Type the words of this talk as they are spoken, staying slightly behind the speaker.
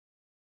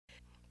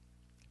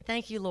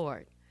Thank you,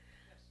 Lord.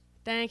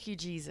 Thank you,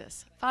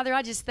 Jesus. Father,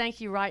 I just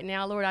thank you right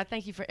now, Lord. I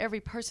thank you for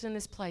every person in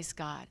this place,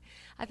 God.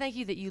 I thank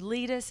you that you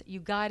lead us, you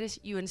guide us,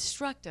 you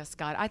instruct us,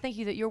 God. I thank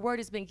you that your word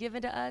has been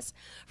given to us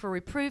for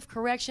reproof,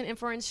 correction, and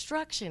for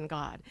instruction,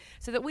 God,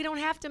 so that we don't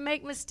have to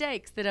make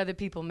mistakes that other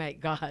people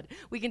make, God.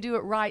 We can do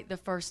it right the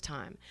first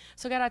time.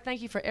 So, God, I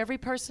thank you for every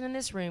person in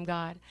this room,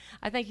 God.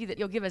 I thank you that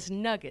you'll give us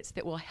nuggets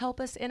that will help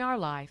us in our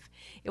life.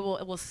 It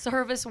will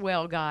serve us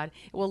well, God.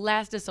 It will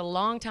last us a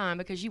long time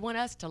because you want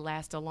us to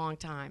last a long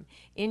time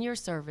in your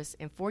service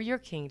and for your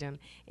kingdom.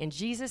 In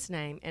Jesus'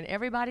 name. And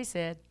everybody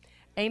said,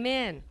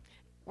 amen.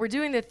 We're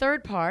doing the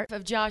third part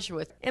of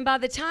Joshua. And by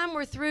the time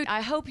we're through, I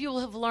hope you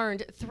will have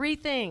learned 3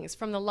 things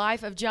from the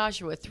life of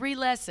Joshua, 3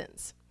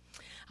 lessons.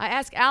 I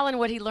asked Alan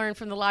what he learned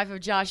from the life of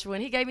Joshua,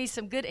 and he gave me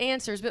some good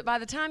answers. But by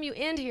the time you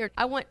end here,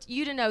 I want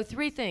you to know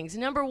 3 things.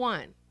 Number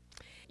 1,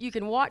 you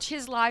can watch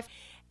his life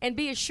and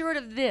be assured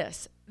of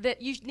this,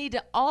 that you need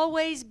to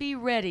always be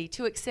ready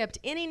to accept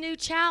any new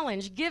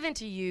challenge given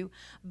to you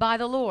by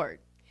the Lord.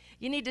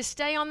 You need to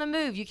stay on the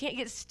move. You can't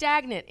get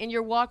stagnant in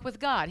your walk with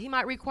God. He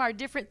might require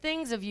different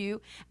things of you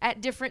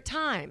at different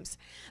times,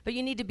 but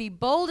you need to be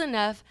bold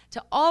enough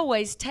to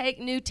always take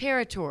new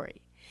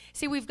territory.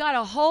 See, we've got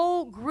a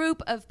whole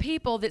group of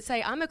people that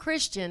say, I'm a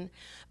Christian,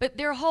 but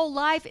their whole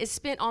life is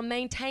spent on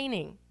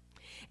maintaining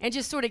and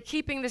just sort of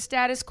keeping the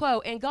status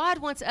quo. And God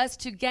wants us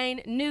to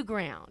gain new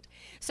ground.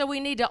 So we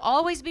need to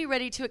always be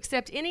ready to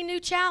accept any new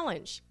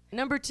challenge.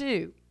 Number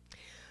 2,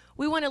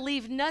 we want to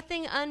leave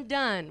nothing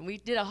undone. We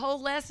did a whole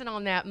lesson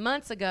on that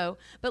months ago,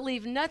 but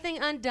leave nothing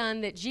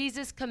undone that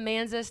Jesus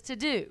commands us to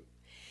do.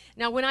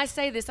 Now, when I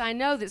say this, I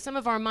know that some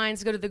of our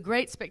minds go to the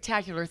great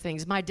spectacular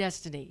things, my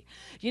destiny.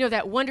 You know,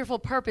 that wonderful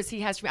purpose he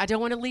has for me. I don't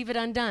want to leave it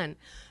undone.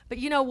 But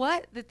you know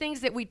what? The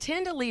things that we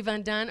tend to leave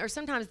undone are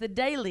sometimes the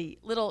daily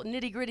little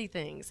nitty-gritty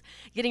things.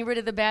 Getting rid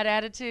of the bad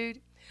attitude,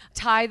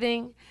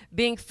 tithing,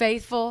 being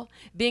faithful,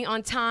 being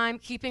on time,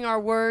 keeping our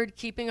word,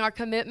 keeping our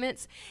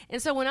commitments. And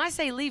so when I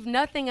say leave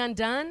nothing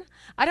undone,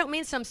 I don't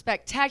mean some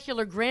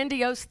spectacular,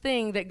 grandiose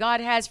thing that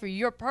God has for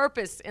your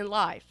purpose in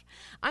life.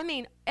 I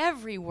mean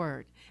every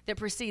word that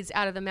proceeds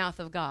out of the mouth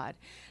of God.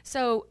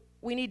 So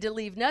we need to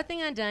leave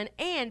nothing undone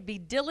and be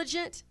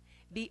diligent,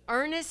 be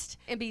earnest,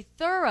 and be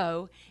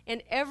thorough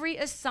in every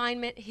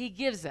assignment he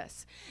gives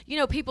us. You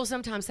know, people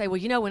sometimes say, well,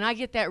 you know, when I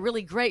get that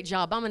really great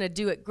job, I'm going to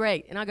do it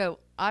great. And I go,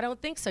 I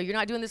don't think so. You're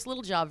not doing this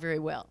little job very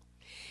well.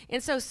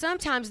 And so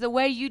sometimes the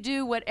way you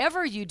do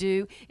whatever you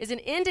do is an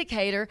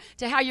indicator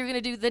to how you're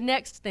going to do the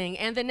next thing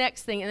and the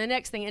next thing and the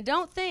next thing. And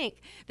don't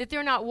think that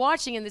they're not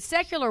watching in the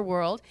secular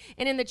world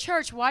and in the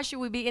church. Why should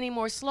we be any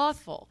more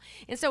slothful?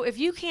 And so if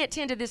you can't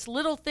tend to this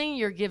little thing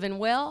you're given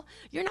well,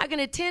 you're not going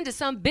to tend to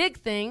some big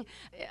thing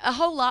a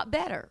whole lot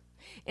better.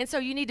 And so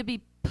you need to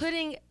be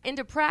putting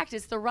into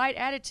practice the right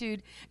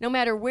attitude no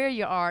matter where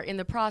you are in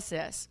the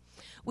process.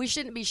 We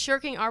shouldn't be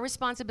shirking our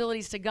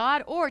responsibilities to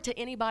God or to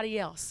anybody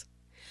else.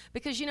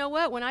 Because you know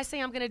what? When I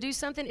say I'm going to do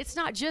something, it's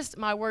not just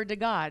my word to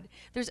God.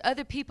 There's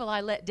other people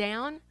I let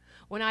down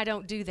when I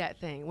don't do that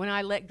thing, when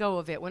I let go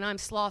of it, when I'm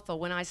slothful,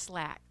 when I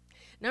slack.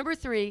 Number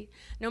 3,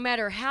 no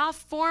matter how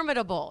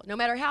formidable, no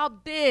matter how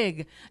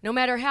big, no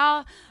matter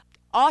how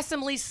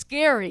awesomely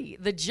scary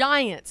the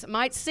giants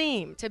might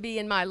seem to be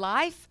in my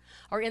life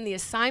or in the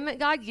assignment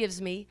God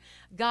gives me,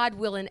 God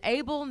will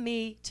enable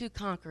me to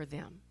conquer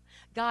them.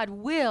 God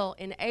will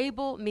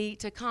enable me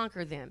to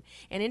conquer them.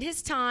 And in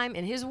his time,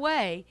 in his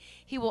way,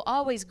 he will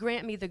always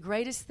grant me the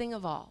greatest thing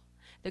of all,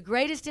 the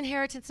greatest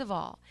inheritance of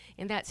all,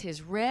 and that's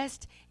his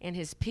rest and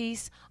his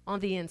peace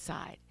on the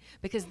inside,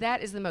 because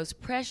that is the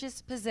most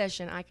precious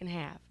possession I can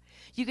have.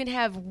 You can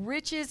have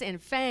riches and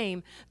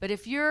fame, but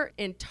if you're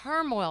in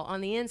turmoil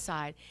on the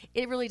inside,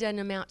 it really doesn't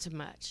amount to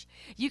much.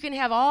 You can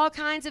have all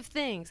kinds of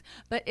things,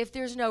 but if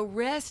there's no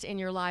rest in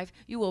your life,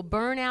 you will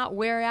burn out,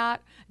 wear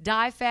out,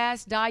 die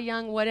fast, die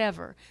young,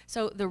 whatever.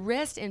 So the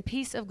rest and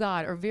peace of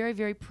God are very,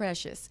 very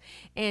precious.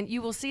 And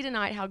you will see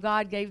tonight how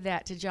God gave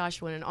that to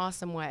Joshua in an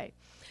awesome way.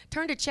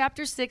 Turn to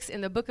chapter 6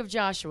 in the book of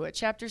Joshua,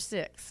 chapter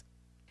 6.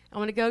 I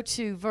want to go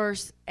to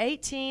verse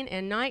 18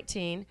 and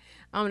 19.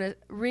 I'm going to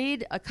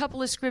read a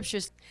couple of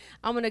scriptures.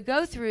 I'm going to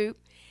go through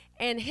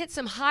and hit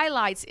some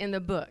highlights in the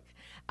book.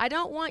 I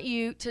don't want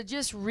you to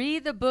just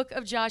read the book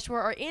of Joshua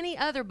or any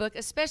other book,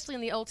 especially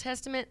in the Old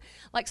Testament,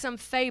 like some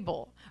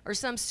fable or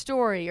some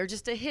story or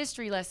just a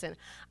history lesson.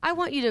 I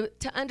want you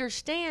to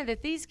understand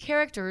that these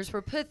characters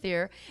were put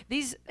there,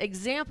 these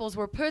examples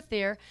were put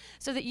there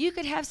so that you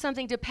could have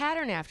something to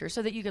pattern after,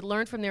 so that you could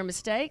learn from their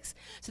mistakes,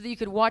 so that you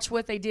could watch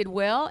what they did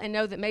well and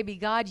know that maybe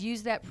God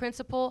used that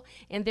principle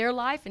in their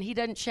life and he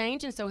doesn't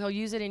change, and so he'll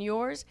use it in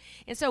yours.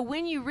 And so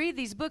when you read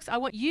these books, I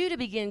want you to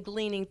begin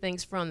gleaning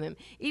things from them,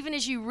 even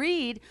as you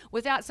read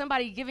without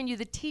somebody giving you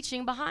the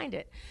teaching behind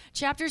it.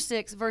 Chapter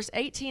 6, verse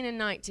 18 and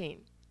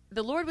 19.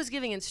 The Lord was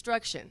giving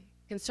instruction.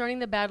 concerning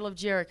the battle of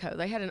Jericho.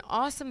 They had an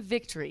awesome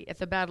victory at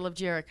the battle of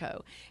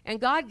Jericho.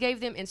 And God gave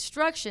them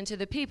instruction to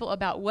the people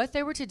about what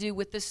they were to do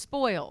with the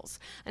spoils.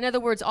 In other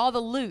words, all the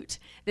loot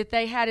that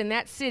they had in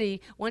that city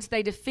once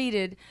they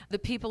defeated the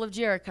people of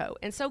Jericho.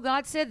 And so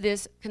God said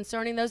this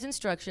concerning those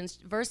instructions,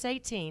 verse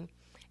 18,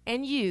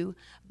 "And you,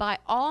 by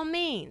all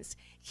means,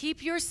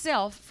 keep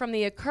yourself from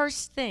the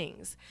accursed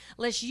things,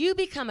 lest you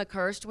become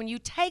accursed when you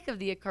take of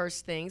the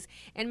accursed things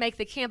and make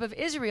the camp of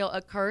Israel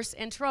a curse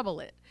and trouble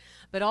it.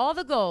 But all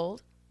the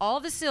gold, all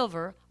the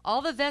silver,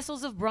 all the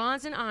vessels of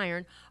bronze and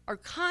iron are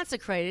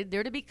consecrated,"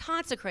 they're to be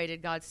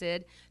consecrated, God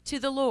said, "to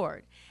the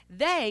Lord.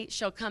 They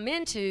shall come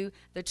into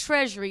the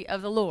treasury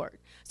of the Lord."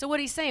 So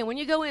what he's saying, when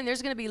you go in,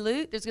 there's going to be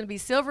loot, there's going to be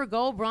silver,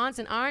 gold, bronze,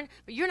 and iron,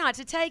 but you're not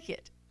to take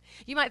it.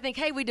 You might think,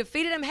 hey, we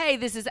defeated them, hey,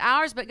 this is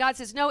ours, but God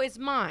says, no, it's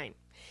mine.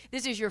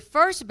 This is your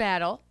first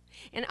battle,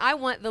 and I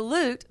want the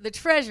loot, the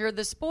treasure,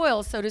 the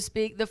spoils, so to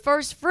speak, the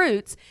first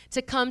fruits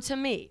to come to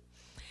me.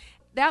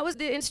 That was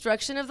the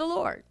instruction of the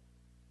Lord.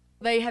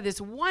 They had this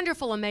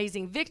wonderful,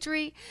 amazing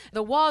victory.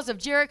 The walls of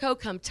Jericho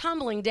come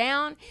tumbling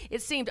down.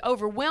 It seemed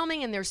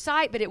overwhelming in their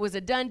sight, but it was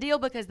a done deal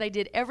because they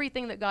did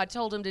everything that God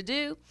told them to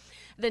do.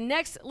 The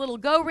next little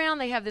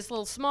go-round, they have this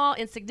little small,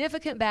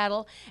 insignificant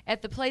battle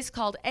at the place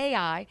called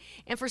Ai,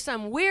 and for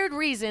some weird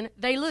reason,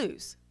 they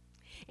lose.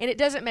 And it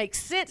doesn't make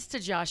sense to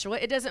Joshua.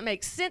 It doesn't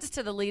make sense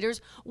to the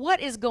leaders. What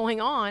is going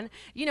on?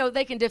 You know,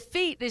 they can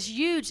defeat this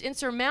huge,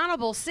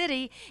 insurmountable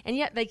city, and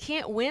yet they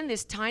can't win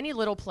this tiny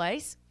little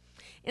place.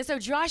 And so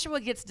Joshua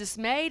gets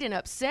dismayed and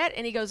upset,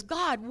 and he goes,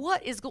 God,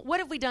 what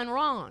have we done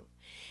wrong?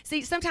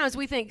 See, sometimes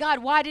we think, God,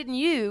 why didn't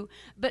you?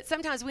 But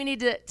sometimes we need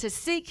to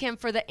seek him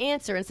for the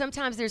answer. And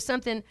sometimes there's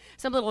some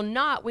little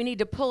knot we need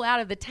to pull out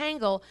of the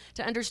tangle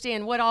to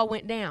understand what all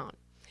went down.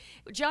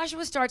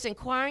 Joshua starts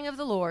inquiring of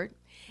the Lord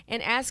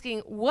and asking,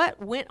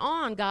 what went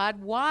on,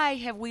 God? Why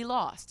have we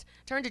lost?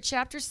 Turn to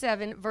chapter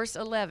 7, verse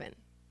 11.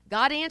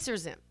 God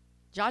answers him.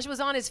 Joshua's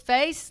on his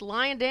face,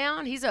 lying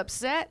down. He's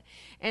upset.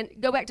 And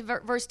go back to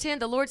verse 10.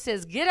 The Lord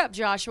says, get up,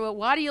 Joshua.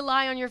 Why do you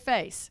lie on your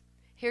face?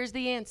 Here's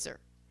the answer.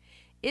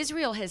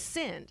 Israel has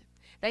sinned.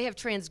 They have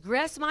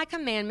transgressed my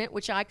commandment,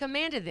 which I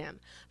commanded them.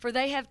 For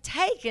they have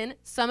taken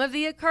some of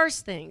the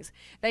accursed things.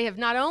 They have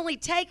not only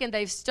taken,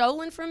 they've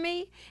stolen from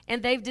me,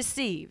 and they've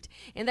deceived.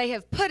 And they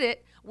have put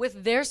it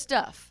with their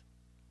stuff.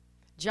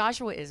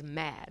 Joshua is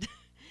mad.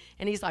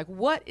 And he's like,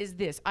 what is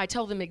this? I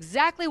told them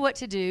exactly what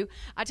to do.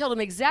 I told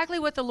them exactly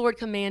what the Lord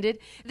commanded.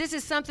 This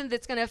is something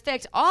that's going to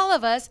affect all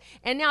of us,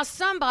 and now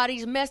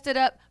somebody's messed it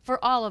up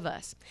for all of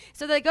us.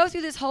 So they go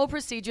through this whole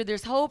procedure,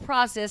 this whole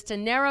process to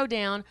narrow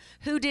down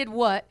who did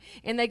what,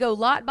 and they go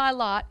lot by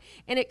lot,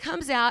 and it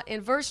comes out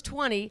in verse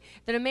 20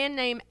 that a man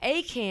named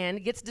Achan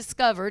gets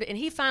discovered, and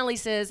he finally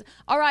says,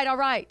 all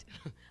right,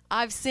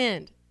 I've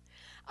sinned.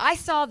 I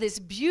saw this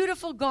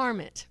beautiful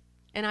garment,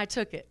 and I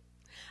took it.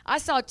 I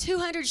saw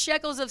 200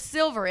 shekels of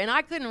silver, and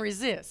I couldn't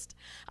resist.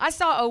 I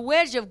saw a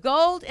wedge of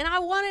gold, and I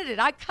wanted it.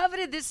 I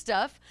coveted this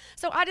stuff,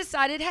 so I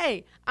decided,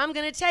 hey, I'm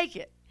going to take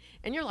it.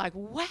 And you're like,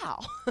 wow,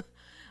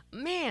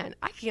 man,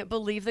 I can't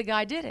believe the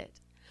guy did it.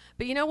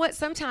 But you know what?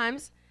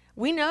 Sometimes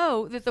we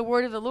know that the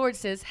word of the Lord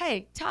says,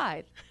 hey,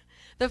 tithe.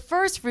 The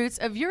first fruits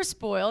of your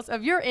spoils,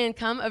 of your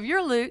income, of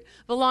your loot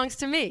belongs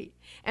to me.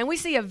 And we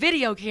see a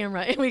video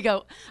camera and we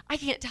go, I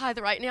can't tithe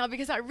right now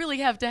because I really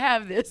have to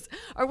have this.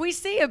 Or we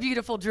see a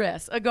beautiful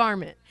dress, a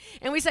garment,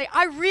 and we say,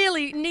 I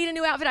really need a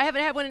new outfit. I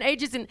haven't had one in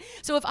ages. And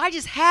so if I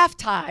just half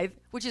tithe,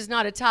 which is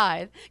not a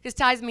tithe, because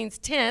tithe means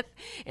tenth.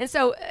 And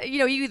so,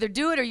 you either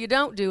do it or you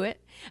don't do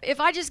it. If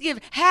I just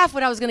give half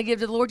what I was going to give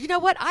to the Lord, you know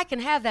what? I can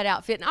have that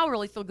outfit and I'll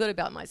really feel good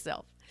about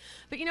myself.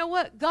 But you know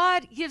what?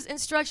 God gives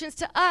instructions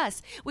to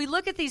us. We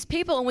look at these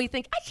people and we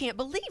think, I can't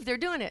believe they're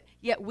doing it.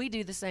 Yet we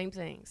do the same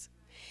things.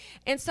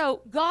 And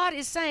so God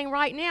is saying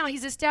right now,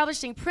 he's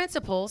establishing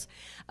principles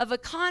of a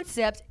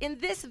concept in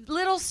this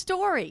little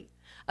story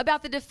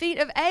about the defeat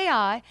of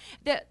Ai,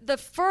 that the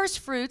first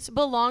fruits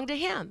belong to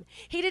him.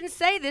 He didn't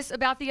say this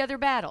about the other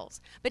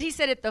battles, but he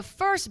said at the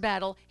first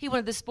battle, he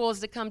wanted the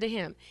spoils to come to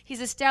him. He's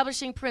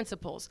establishing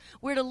principles.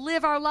 We're to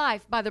live our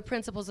life by the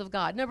principles of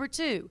God. Number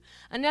 2,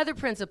 another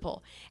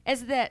principle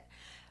is that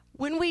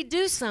when we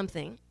do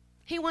something,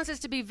 he wants us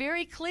to be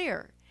very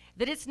clear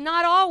that it's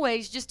not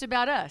always just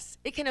about us.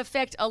 It can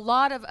affect a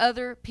lot of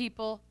other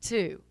people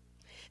too.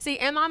 See,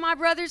 am I my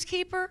brother's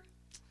keeper?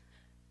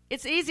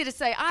 It's easy to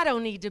say, I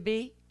don't need to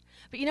be.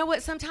 But you know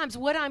what? Sometimes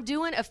what I'm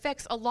doing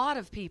affects a lot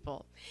of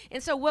people.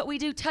 And so what we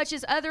do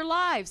touches other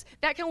lives.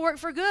 That can work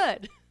for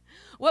good.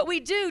 What we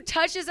do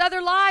touches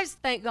other lives,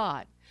 thank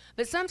God.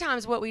 But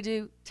sometimes what we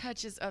do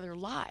touches other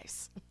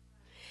lives.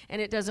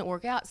 And it doesn't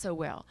work out so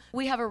well.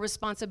 We have a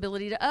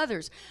responsibility to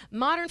others.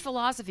 Modern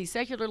philosophy,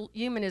 secular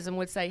humanism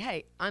would say,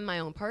 hey, I'm my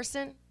own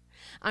person.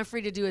 I'm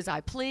free to do as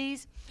I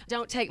please.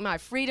 Don't take my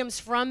freedoms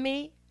from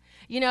me.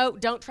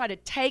 Don't try to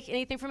take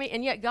anything from me.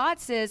 And yet God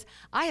says,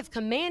 I have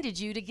commanded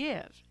you to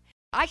give.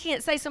 I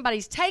can't say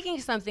somebody's taking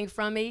something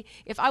from me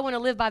if I want to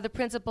live by the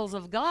principles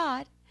of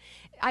God.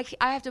 I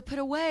have to put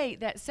away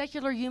that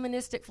secular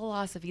humanistic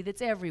philosophy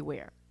that's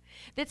everywhere.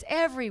 that's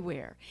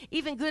everywhere.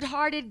 Even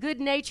good-hearted,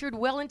 good-natured,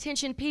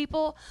 well-intentioned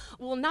people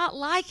will not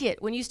like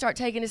it when you start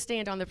taking a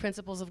stand on the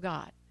principles of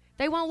God.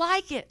 They won't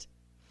like it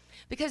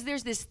because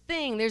there's this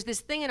thing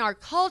in our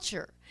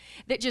culture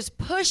that just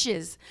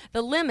pushes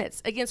the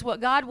limits against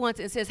what God wants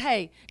and says,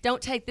 hey,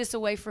 don't take this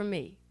away from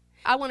me.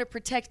 I want to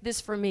protect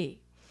this for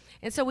me.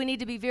 And so we need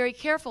to be very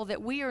careful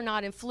that we are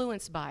not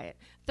influenced by it.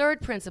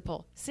 Third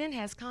principle, sin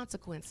has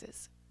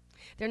consequences.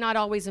 They're not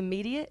always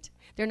immediate.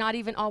 They're not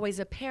even always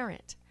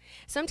apparent.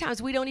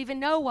 Sometimes we don't even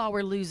know why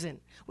we're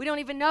losing. We don't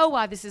even know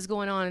why this is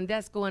going on and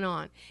that's going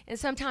on. And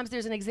sometimes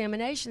there's an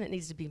examination that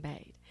needs to be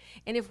made.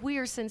 And if we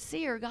are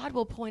sincere, God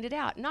will point it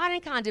out, not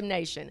in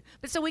condemnation,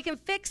 but so we can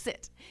fix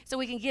it, so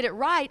we can get it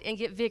right and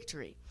get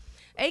victory.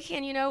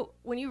 Achan,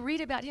 when you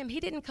read about him, he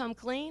didn't come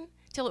clean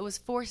till it was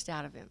forced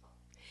out of him.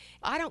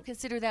 I don't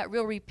consider that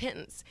real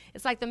repentance.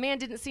 It's like the man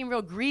didn't seem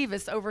real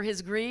grievous over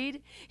his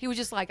greed. He was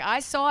just like,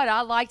 I saw it,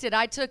 I liked it,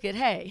 I took it,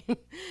 hey.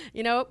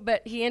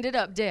 But he ended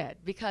up dead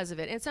because of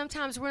it. And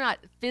sometimes we're not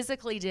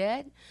physically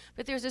dead,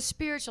 but there's a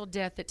spiritual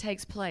death that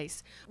takes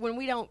place when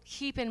we don't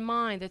keep in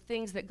mind the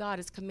things that God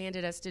has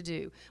commanded us to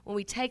do, when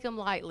we take them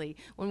lightly,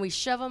 when we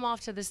shove them off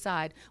to the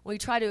side, when we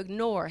try to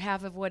ignore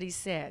half of what he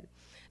said.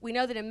 We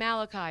know that in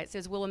Malachi it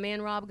says, will a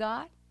man rob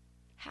God?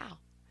 How?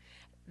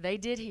 They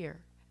did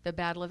here. The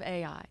battle of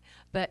Ai.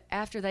 But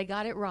after they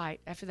got it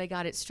right, after they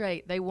got it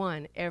straight, they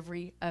won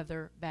every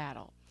other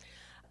battle.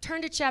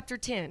 Turn to chapter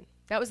 10.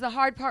 That was the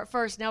hard part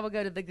first. Now we'll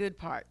go to the good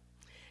part.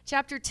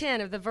 Chapter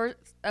 10 of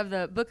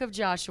the book of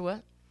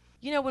Joshua.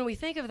 When we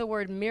think of the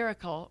word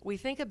miracle, we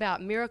think about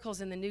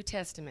miracles in the New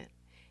Testament.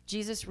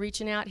 Jesus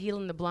reaching out,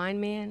 healing the blind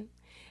man.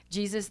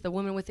 Jesus, the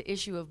woman with the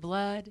issue of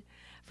blood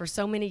for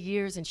so many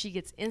years, and she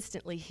gets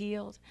instantly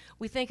healed.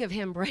 We think of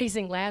him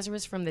raising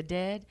Lazarus from the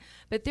dead,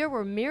 but there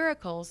were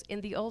miracles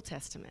in the Old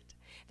Testament.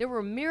 There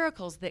were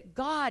miracles that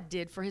God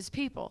did for his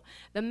people.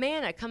 The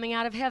manna coming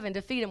out of heaven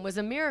to feed them was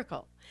a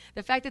miracle.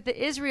 The fact that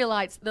the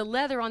Israelites, the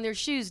leather on their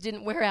shoes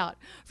didn't wear out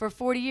for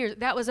 40 years,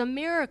 that was a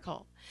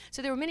miracle.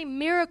 So there were many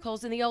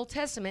miracles in the Old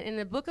Testament. In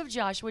the book of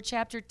Joshua,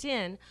 chapter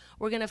 10,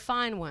 we're going to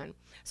find one.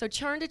 So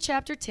turn to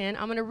chapter 10.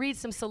 I'm going to read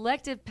some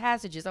selective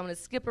passages. I'm going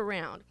to skip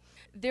around.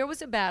 There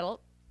was a battle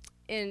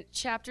in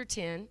chapter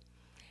 10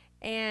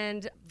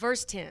 and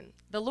verse 10.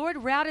 The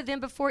Lord routed them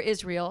before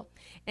Israel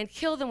and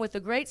killed them with a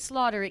great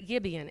slaughter at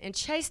Gibeon and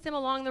chased them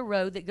along the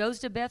road that goes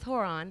to Beth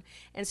Horon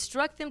and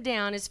struck them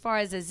down as far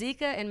as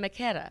Azekah and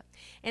Makkedah.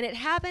 And it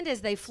happened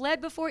as they fled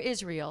before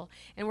Israel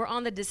and were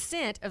on the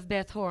descent of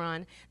Beth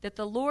Horon that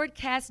the Lord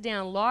cast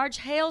down large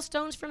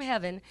hailstones from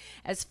heaven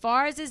as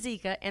far as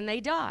Azekah, and they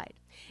died.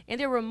 And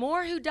there were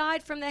more who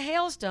died from the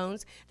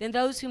hailstones than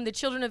those whom the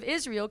children of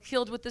Israel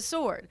killed with the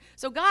sword.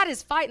 So God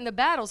is fighting the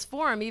battles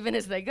for them even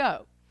as they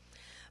go.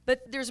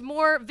 But there's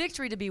more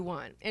victory to be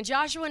won. And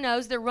Joshua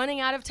knows they're running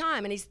out of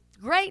time, and he's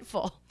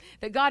grateful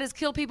that God has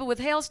killed people with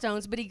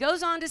hailstones. But he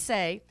goes on to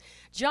say,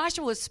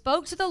 Joshua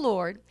spoke to the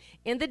Lord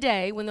in the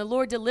day when the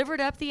Lord delivered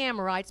up the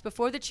Amorites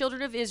before the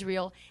children of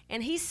Israel,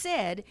 and he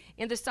said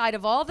in the sight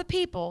of all the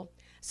people,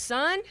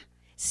 Sun,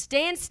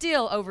 stand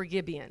still over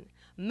Gibeon.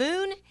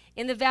 Moon,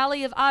 in the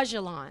valley of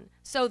Ajalon.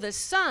 So the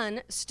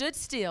sun stood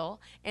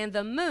still, and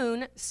the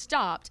moon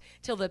stopped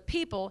till the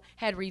people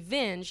had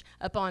revenge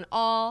upon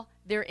all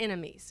their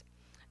enemies.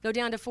 Go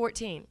down to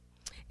 14.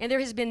 And there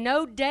has been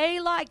no day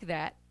like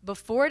that,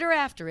 before it or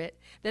after it,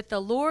 that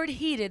the Lord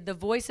heeded the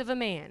voice of a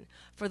man,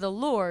 for the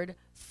Lord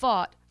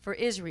fought for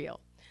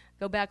Israel.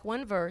 Go back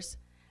one verse.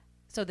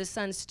 So the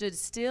sun stood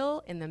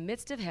still in the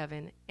midst of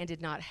heaven and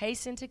did not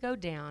hasten to go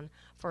down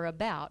for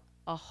about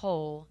a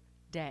whole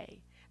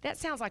day. That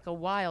sounds like a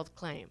wild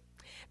claim.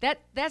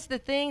 That's the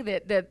thing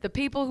that the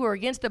people who are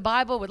against the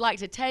Bible would like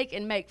to take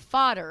and make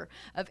fodder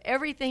of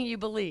everything you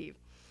believe.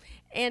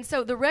 And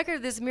so the record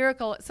of this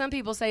miracle, some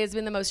people say, has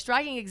been the most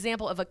striking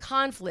example of a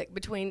conflict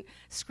between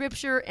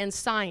Scripture and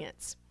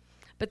science.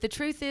 But the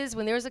truth is,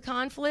 when there's a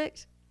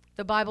conflict,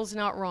 the Bible's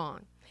not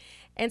wrong.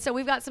 And so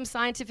we've got some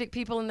scientific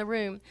people in the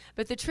room.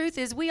 But the truth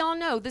is, we all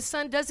know the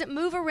sun doesn't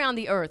move around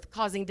the earth,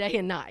 causing day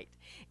and night.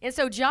 And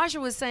so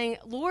Joshua was saying,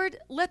 Lord,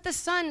 let the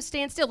sun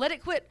stand still. Let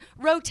it quit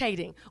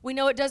rotating. We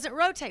know it doesn't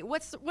rotate.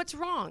 What's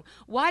wrong?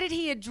 Why did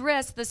he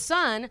address the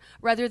sun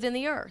rather than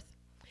the earth?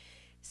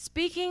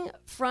 Speaking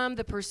from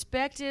the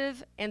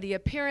perspective and the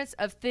appearance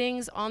of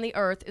things on the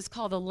earth is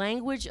called the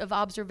language of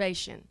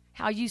observation,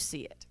 how you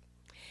see it.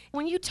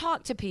 When you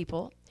talk to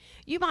people,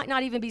 you might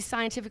not even be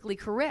scientifically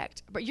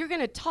correct, but you're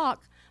going to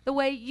talk the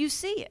way you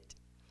see it.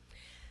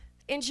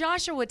 In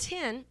Joshua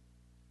 10,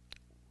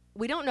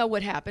 we don't know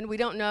what happened. We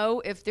don't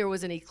know if there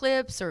was an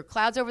eclipse or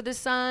clouds over the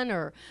sun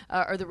or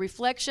the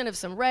reflection of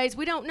some rays.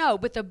 We don't know.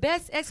 But the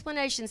best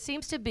explanation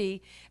seems to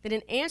be that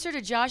in answer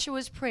to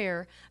Joshua's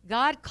prayer,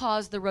 God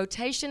caused the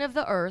rotation of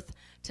the earth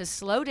to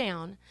slow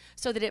down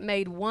so that it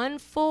made one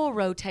full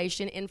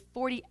rotation in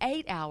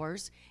 48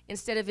 hours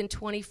instead of in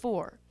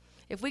 24.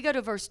 If we go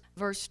to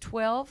verse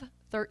 12,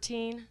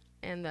 13,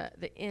 and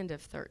the end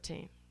of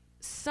 13.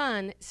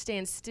 Sun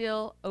stands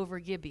still over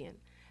Gibeon.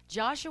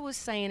 Joshua was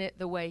saying it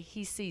the way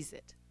he sees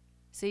it.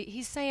 See,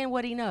 he's saying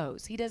what he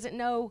knows. He doesn't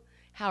know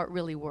how it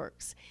really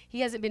works.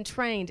 He hasn't been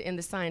trained in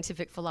the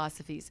scientific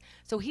philosophies.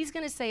 So he's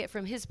going to say it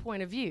from his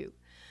point of view.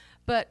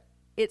 But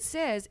it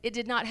says it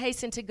did not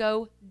hasten to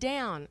go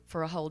down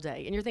for a whole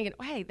day. And you're thinking,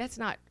 oh, hey, that's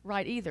not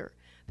right either.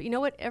 But you know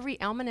what? Every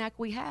almanac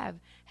we have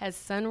has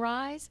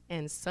sunrise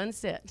and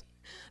sunset.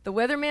 The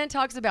weatherman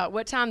talks about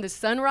what time the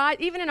sunrise,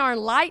 even in our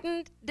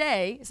enlightened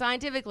day,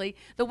 scientifically,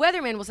 the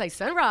weatherman will say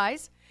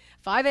sunrise,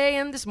 5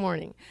 a.m. this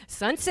morning,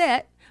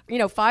 sunset,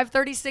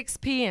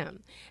 5:36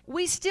 p.m.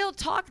 We still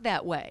talk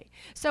that way.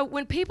 So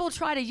when people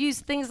try to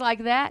use things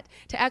like that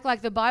to act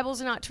like the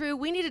Bible's not true,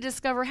 we need to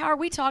discover how are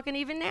we talking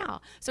even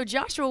now. So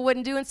Joshua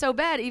wasn't doing so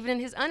bad even in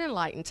his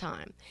unenlightened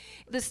time.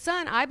 The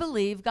sun, I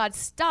believe, God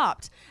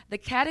stopped the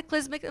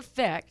cataclysmic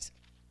effect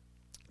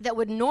that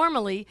would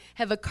normally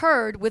have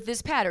occurred with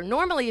this pattern.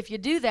 Normally, if you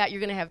do that, you're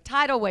going to have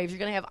tidal waves, you're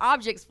going to have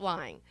objects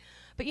flying.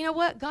 But you know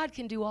what? God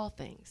can do all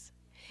things.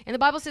 And the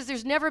Bible says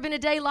there's never been a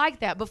day like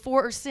that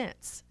before or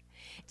since.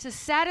 To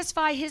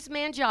satisfy his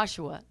man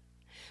Joshua,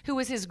 who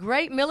was his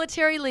great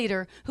military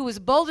leader, who was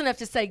bold enough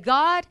to say,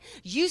 God,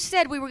 you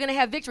said we were going to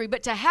have victory,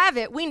 but to have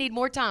it, we need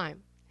more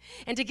time.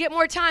 And to get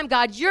more time,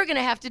 God, you're going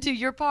to have to do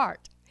your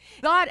part.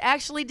 God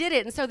actually did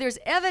it. And so there's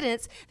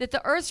evidence that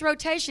the earth's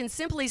rotation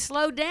simply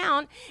slowed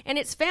down, and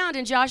it's found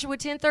in Joshua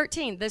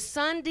 10:13. The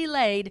sun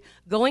delayed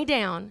going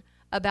down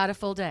about a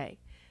full day.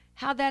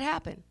 How'd that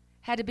happen?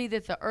 Had to be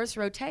that the earth's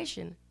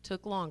rotation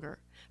took longer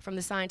from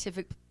the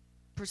scientific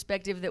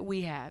perspective that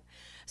we have.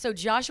 So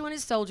Joshua and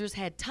his soldiers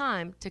had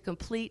time to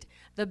complete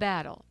the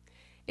battle.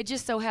 It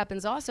just so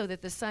happens also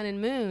that the sun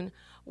and moon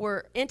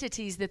were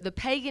entities that the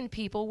pagan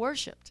people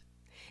worshipped.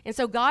 And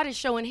so God is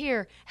showing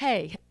here,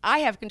 hey, I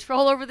have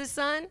control over the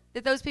sun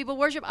that those people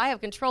worship. I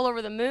have control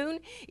over the moon.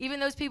 Even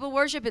those people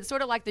worship, it's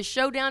sort of like the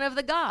showdown of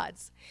the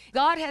gods.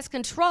 God has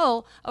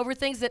control over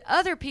things that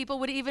other people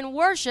would even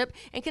worship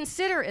and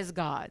consider as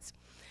gods.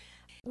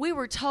 We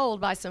were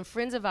told by some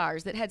friends of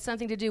ours that had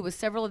something to do with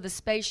several of the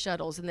space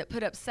shuttles and that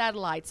put up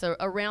satellites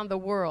around the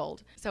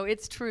world. So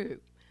it's true.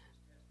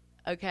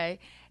 Okay?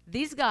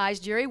 These guys,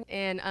 Jerry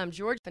and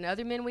George and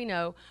other men we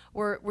know,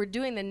 were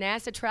doing the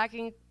NASA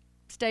tracking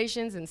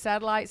stations and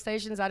satellite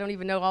stations. I don't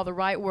even know all the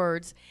right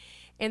words.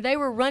 And they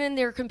were running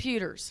their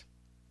computers,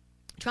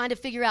 trying to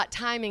figure out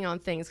timing on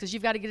things because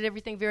you've got to get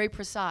everything very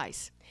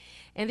precise.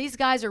 And these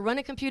guys are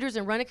running computers,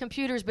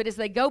 but as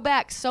they go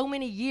back so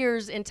many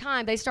years in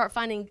time, they start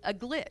finding a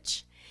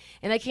glitch.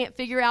 And they can't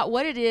figure out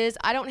what it is.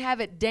 I don't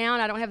have it down.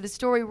 I don't have the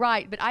story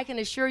right. But I can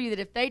assure you that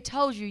if they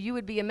told you, you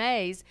would be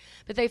amazed.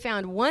 But they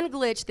found one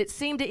glitch that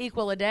seemed to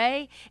equal a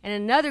day and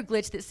another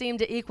glitch that seemed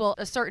to equal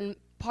a certain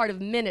part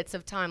of minutes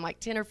of time, like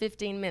 10 or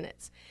 15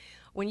 minutes.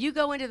 When you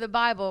go into the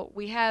Bible,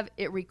 we have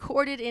it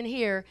recorded in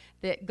here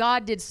that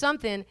God did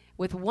something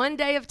with 1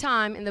 day of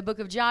time in the book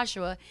of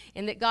Joshua,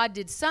 and that God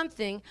did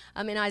something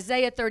in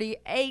Isaiah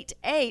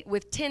 38:8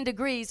 with 10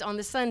 degrees on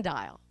the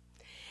sundial.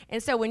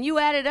 And so when you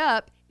add it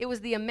up, it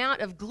was the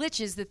amount of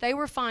glitches that they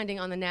were finding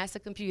on the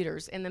NASA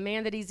computers. And the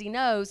man that Easy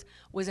knows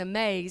was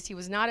amazed. He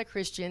was not a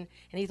Christian,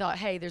 and he thought,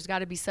 hey, there's got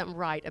to be something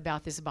right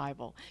about this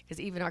Bible, because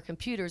even our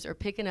computers are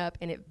picking up,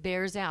 and it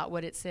bears out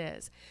what it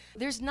says.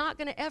 There's not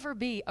going to ever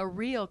be a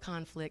real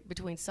conflict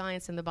between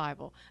science and the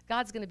Bible.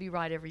 God's going to be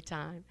right every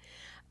time.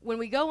 When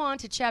we go on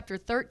to chapter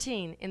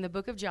 13 in the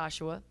book of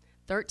Joshua,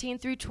 13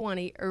 through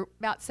 20, are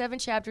about 7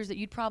 chapters that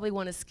you'd probably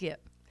want to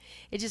skip.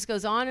 It just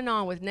goes on and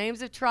on with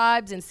names of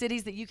tribes and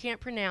cities that you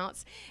can't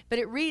pronounce, but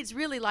it reads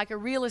really like a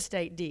real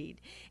estate deed.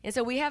 And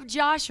so we have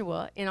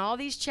Joshua in all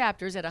these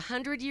chapters at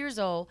 100 years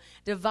old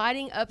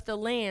dividing up the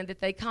land that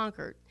they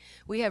conquered.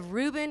 We have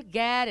Reuben,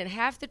 Gad, and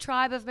half the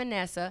tribe of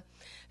Manasseh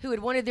who had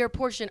wanted their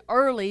portion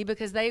early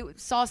because they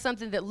saw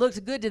something that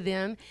looked good to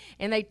them,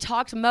 and they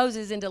talked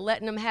Moses into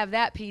letting them have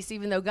that piece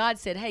even though God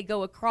said, hey,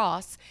 go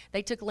across.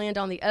 They took land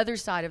on the other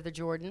side of the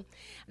Jordan.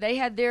 They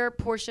had their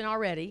portion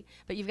already,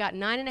 but you've got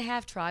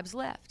 9.5 tribes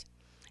left.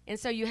 And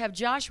so you have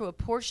Joshua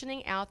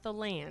portioning out the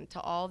land to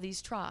all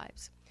these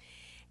tribes.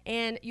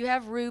 And you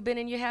have Reuben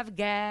and you have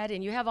Gad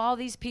and you have all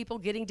these people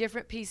getting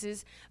different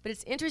pieces. But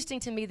it's interesting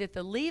to me that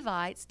the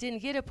Levites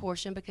didn't get a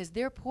portion because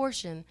their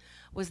portion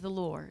was the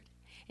Lord.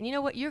 And you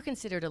know what? You're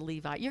considered a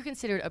Levite. You're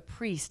considered a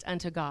priest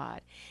unto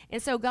God.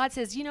 And so God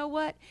says, you know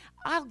what?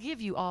 I'll give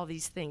you all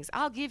these things.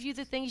 I'll give you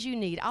the things you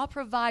need. I'll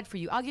provide for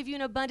you. I'll give you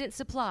an abundant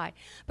supply.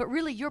 But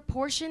really, your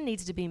portion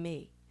needs to be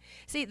me.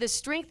 See, the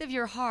strength of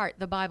your heart,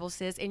 the Bible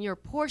says, and your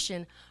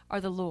portion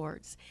are the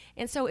Lord's.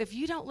 And so if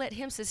you don't let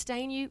him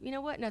sustain you, you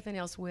know what? Nothing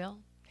else will.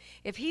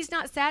 If he's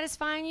not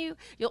satisfying you,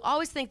 you'll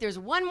always think there's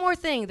one more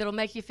thing that'll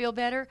make you feel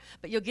better,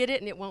 but you'll get it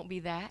and it won't be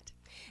that.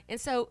 And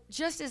so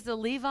just as the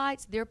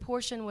Levites, their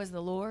portion was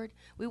the Lord,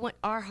 we want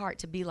our heart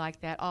to be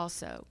like that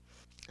also.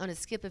 I'm going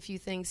to skip a few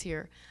things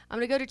here. I'm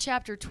going to go to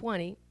chapter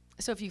 20.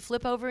 So if you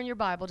flip over in your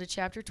Bible to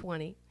chapter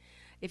 20,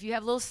 if you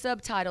have little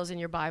subtitles in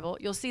your Bible,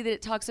 you'll see that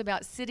it talks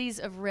about cities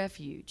of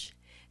refuge.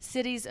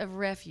 cities of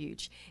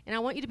refuge. And I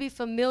want you to be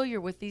familiar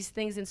with these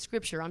things in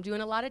Scripture. I'm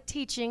doing a lot of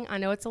teaching. I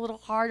know it's a little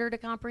harder to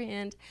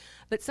comprehend,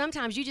 but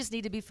sometimes you just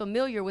need to be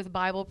familiar with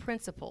Bible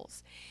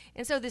principles.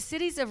 And so the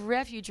cities of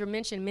refuge are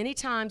mentioned many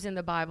times in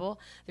the Bible.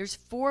 There's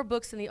 4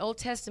 books in the Old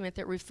Testament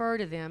that refer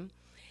to them.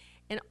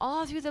 And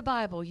all through the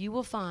Bible, you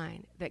will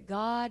find that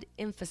God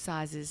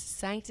emphasizes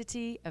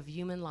sanctity of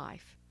human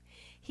life.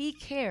 He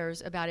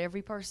cares about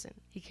every person.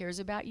 He cares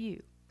about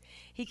you.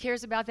 He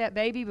cares about that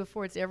baby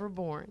before it's ever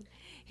born.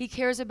 He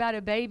cares about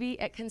a baby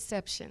at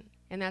conception,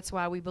 and that's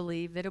why we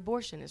believe that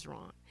abortion is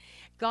wrong.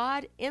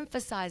 God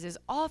emphasizes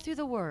all through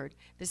the Word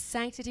the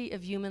sanctity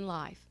of human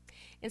life.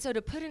 And so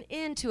to put an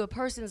end to a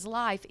person's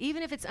life,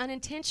 even if it's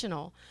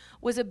unintentional,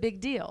 was a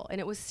big deal,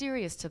 and it was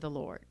serious to the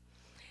Lord.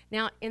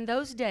 Now, in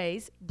those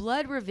days,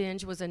 blood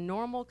revenge was a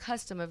normal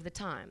custom of the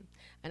time.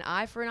 An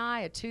eye for an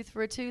eye, a tooth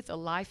for a tooth, a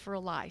life for a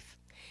life.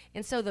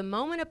 And so the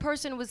moment a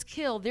person was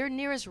killed, their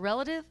nearest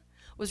relative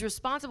was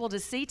responsible to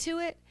see to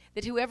it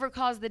that whoever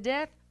caused the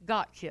death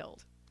got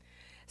killed.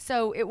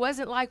 So it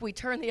wasn't like we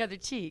turned the other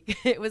cheek.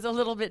 It was a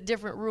little bit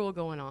different rule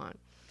going on.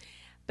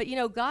 But you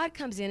know, God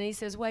comes in and he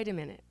says, wait a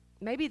minute.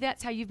 Maybe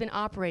that's how you've been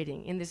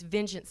operating in this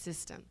vengeance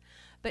system.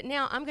 But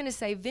now I'm going to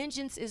say,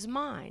 vengeance is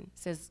mine,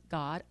 says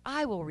God.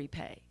 I will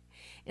repay.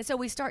 And so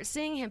we start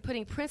seeing him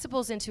putting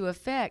principles into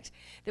effect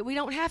that we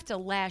don't have to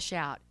lash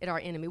out at our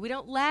enemy. We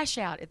don't lash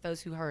out at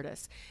those who hurt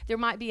us. There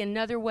might be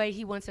another way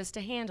he wants us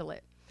to handle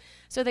it.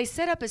 So they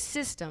set up a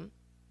system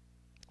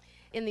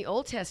in the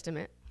Old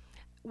Testament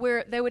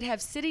where they would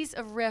have cities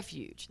of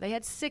refuge. They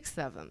had 6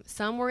 of them.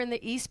 Some were in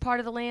the east part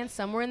of the land,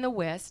 some were in the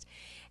west.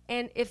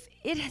 And if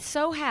it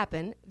so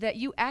happened that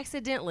you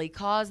accidentally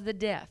caused the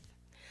death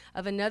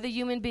of another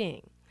human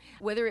being,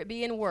 whether it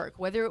be in work,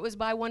 whether it was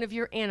by one of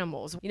your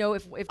animals, you know,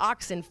 if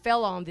oxen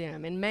fell on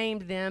them and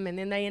maimed them and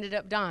then they ended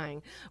up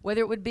dying,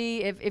 whether it would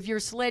be if your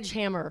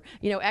sledgehammer,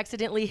 you know,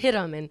 accidentally hit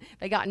them and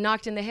they got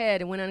knocked in the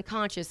head and went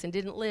unconscious and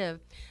didn't live,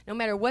 no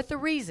matter what the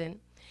reason,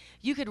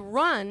 you could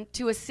run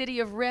to a city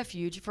of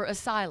refuge for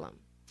asylum.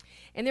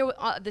 And there,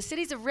 the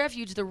cities of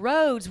refuge, the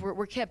roads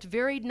were kept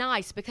very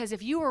nice, because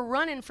if you were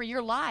running for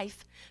your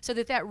life so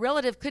that that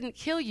relative couldn't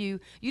kill you,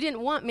 you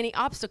didn't want many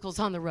obstacles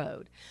on the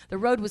road. The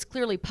road was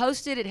clearly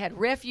posted. It had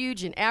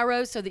refuge and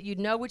arrows so that you'd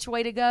know which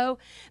way to go,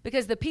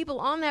 because the people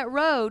on that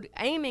road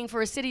aiming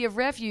for a city of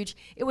refuge,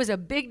 it was a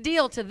big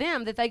deal to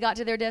them that they got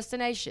to their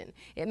destination.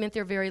 It meant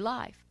their very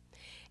life.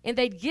 And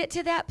they'd get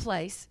to that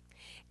place,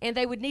 and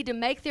they would need to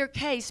make their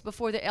case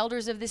before the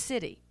elders of the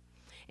city.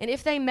 And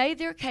if they made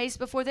their case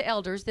before the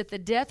elders that the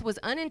death was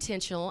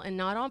unintentional and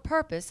not on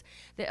purpose,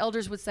 the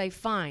elders would say,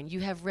 fine,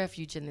 you have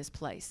refuge in this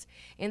place.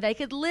 And they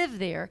could live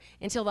there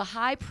until the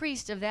high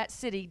priest of that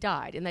city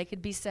died, and they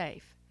could be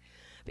safe.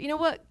 But you know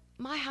what?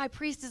 My high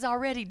priest has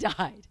already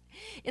died.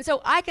 And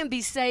so I can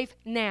be safe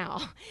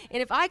now. And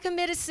if I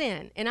commit a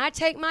sin and I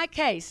take my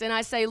case and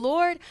I say,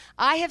 Lord,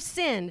 I have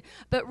sinned,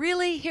 but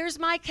really here's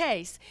my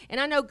case,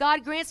 and I know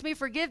God grants me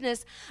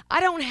forgiveness,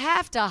 I don't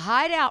have to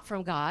hide out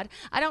from God.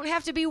 I don't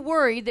have to be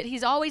worried that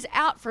he's always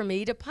out for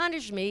me to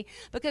punish me,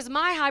 because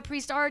my high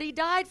priest already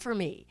died for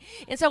me.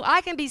 And so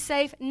I can be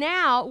safe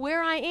now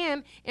where I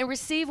am and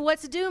receive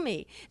what's due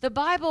me. The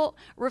Bible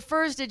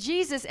refers to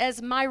Jesus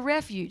as my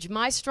refuge,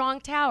 my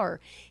strong tower.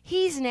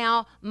 He's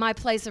now my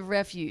place of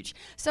refuge.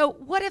 So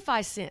what if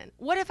I sin?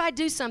 What if I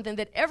do something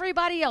that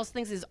everybody else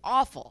thinks is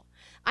awful?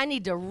 I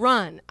need to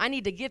run. I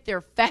need to get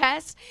there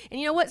fast. And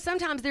you know what?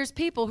 Sometimes there's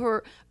people who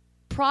are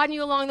prodding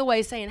you along the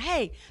way saying,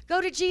 hey, go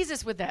to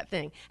Jesus with that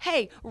thing.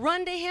 Hey,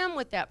 run to him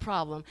with that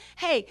problem.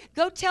 Hey,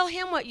 go tell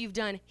him what you've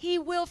done. He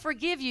will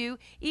forgive you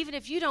even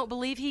if you don't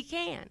believe he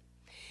can.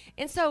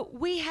 And so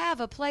we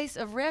have a place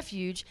of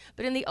refuge,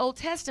 but in the Old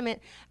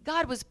Testament,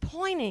 God was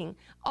pointing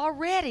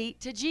already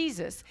to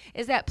Jesus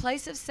as that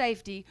place of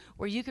safety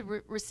where you could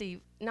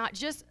receive not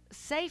just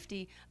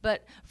safety,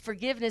 but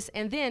forgiveness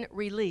and then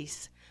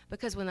release.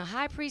 Because when the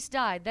high priest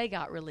died, they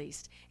got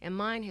released, and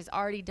mine has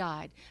already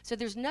died. So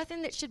there's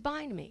nothing that should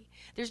bind me.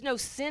 There's no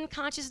sin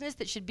consciousness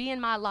that should be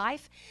in my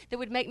life that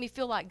would make me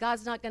feel like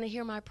God's not going to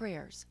hear my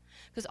prayers.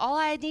 Because all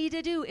I need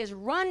to do is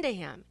run to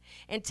him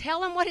and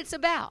tell him what it's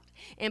about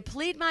and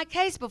plead my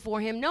case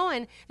before him,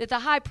 knowing that the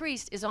high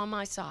priest is on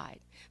my side.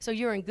 So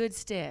you're in good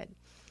stead.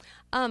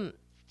 I'm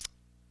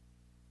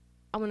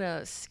going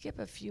to skip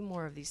a few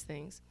more of these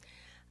things.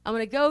 I'm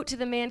going to go to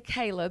the man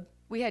Caleb.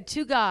 We had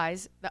 2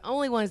 guys, the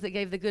only ones that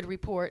gave the good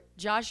report,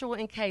 Joshua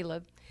and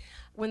Caleb,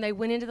 when they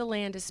went into the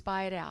land to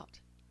spy it out.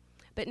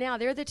 But now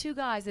they're the 2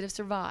 guys that have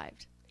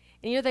survived.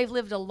 And you know, they've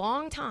lived a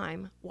long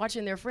time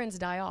watching their friends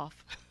die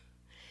off.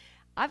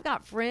 I've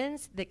got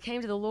friends that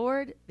came to the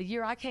Lord the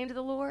year I came to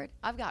the Lord.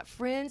 I've got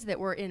friends that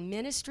were in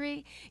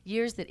ministry,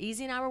 years that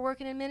Easy and I were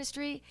working in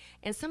ministry,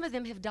 and some of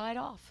them have died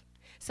off.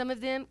 Some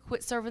of them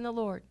quit serving the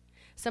Lord.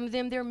 Some of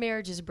them, their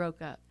marriages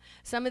broke up.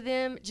 Some of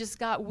them just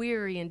got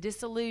weary and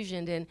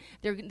disillusioned, and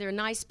they're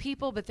nice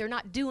people, but they're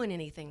not doing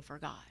anything for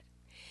God.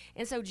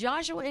 And so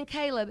Joshua and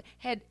Caleb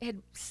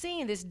had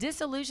seen this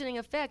disillusioning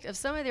effect of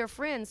some of their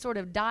friends sort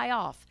of die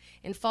off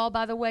and fall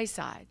by the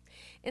wayside.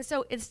 And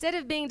so instead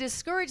of being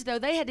discouraged, though,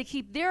 they had to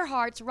keep their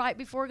hearts right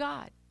before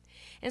God.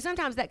 And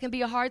sometimes that can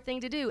be a hard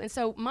thing to do. And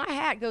so my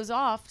hat goes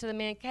off to the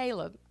man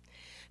Caleb,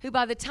 who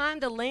by the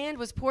time the land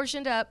was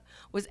portioned up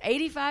was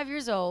 85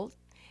 years old.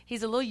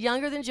 He's a little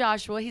younger than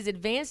Joshua. He's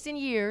advanced in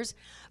years.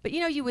 But,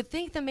 you would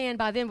think the man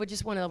by then would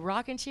just want a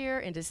rocking chair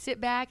and to sit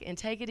back and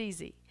take it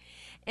easy.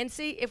 And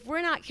see, if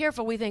we're not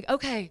careful, we think,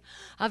 okay,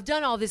 I've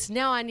done all this,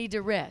 now I need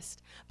to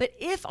rest. But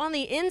if on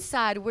the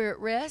inside we're at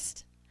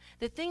rest,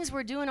 the things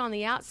we're doing on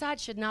the outside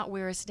should not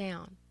wear us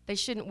down. They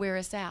shouldn't wear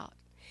us out.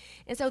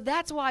 And so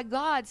that's why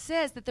God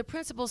says that the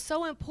principle is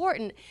so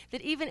important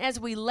that even as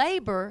we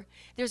labor,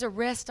 there's a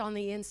rest on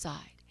the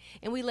inside.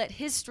 And we let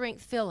his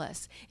strength fill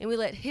us, and we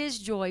let his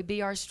joy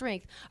be our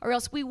strength, or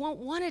else we won't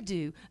want to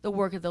do the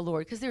work of the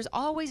Lord, because there's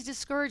always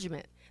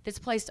discouragement that's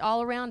placed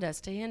all around us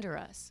to hinder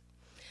us.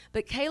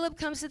 But Caleb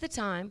comes to the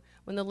time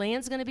when the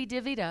land's going to be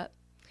divvied up.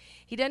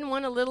 He doesn't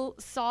want a little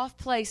soft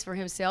place for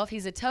himself.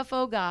 He's a tough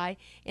old guy,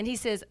 and he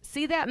says,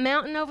 see that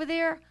mountain over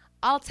there?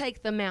 I'll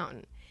take the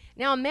mountain.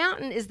 Now, a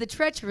mountain is the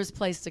treacherous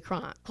place to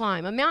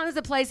climb. A mountain is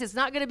a place that's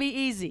not going to be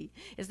easy.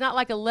 It's not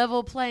like a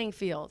level playing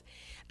field.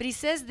 But he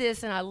says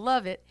this, and I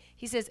love it.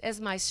 He says, as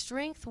my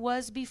strength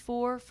was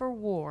before for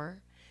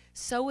war,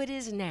 so it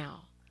is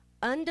now,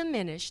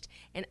 undiminished,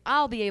 and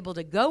I'll be able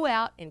to go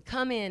out and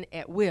come in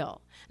at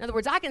will. In other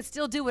words, I can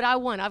still do what I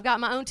want. I've got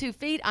my own 2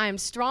 feet. I am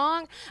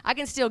strong. I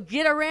can still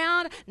get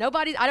around.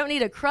 I don't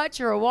need a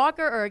crutch or a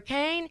walker or a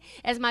cane.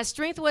 As my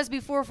strength was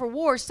before for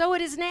war, so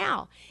it is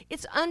now.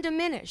 It's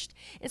undiminished.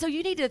 And so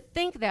you need to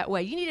think that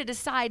way. You need to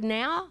decide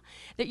now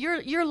that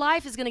your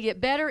life is going to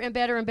get better and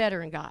better and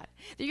better in God.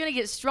 That you're going to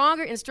get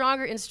stronger and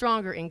stronger and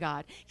stronger in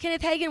God.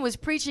 Kenneth Hagin was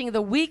preaching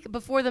the week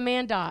before the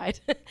man died.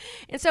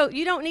 And so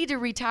you don't need to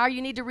retire.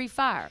 You need to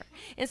refire.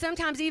 And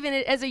sometimes even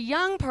as a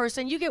young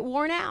person, you get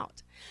worn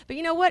out. But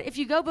you know what? If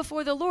you go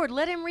before the Lord,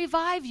 let him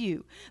revive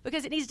you,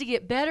 because it needs to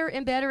get better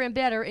and better and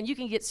better, and you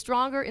can get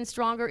stronger and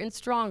stronger and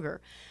stronger.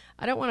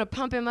 I don't want to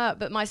pump him up,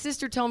 but my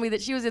sister told me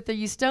that she was at the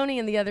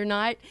Houstonian the other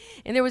night,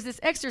 and there was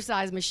this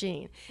exercise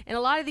machine. And a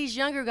lot of these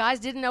younger guys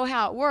didn't know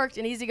how it worked,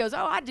 and he goes,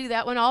 oh, I do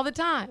that one all the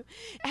time.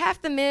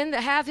 Half the men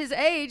that have his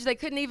age, they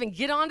couldn't even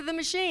get onto the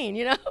machine,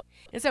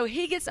 And so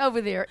he gets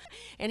over there,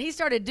 and he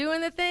started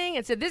doing the thing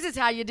and said, this is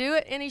how you do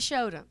it, and he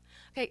showed him.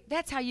 Okay,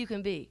 that's how you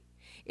can be.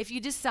 If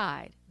you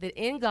decide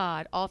that in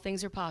God all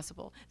things are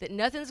possible, that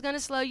nothing's going to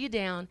slow you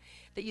down,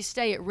 that you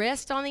stay at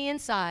rest on the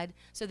inside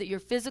so that your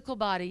physical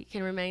body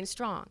can remain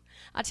strong.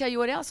 I'll tell you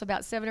what else.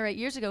 About 7 or 8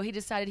 years ago, he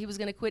decided he was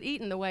going to quit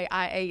eating the way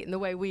I ate and the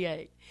way we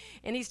ate.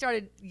 And he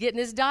started getting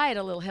his diet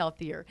a little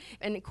healthier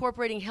and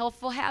incorporating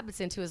healthful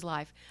habits into his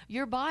life.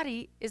 Your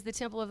body is the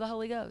temple of the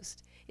Holy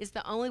Ghost. It's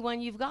the only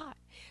one you've got.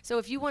 So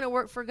if you want to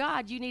work for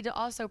God, you need to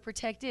also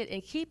protect it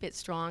and keep it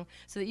strong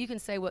so that you can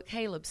say what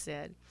Caleb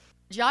said.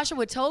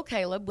 Joshua told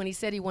Caleb when he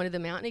said he wanted the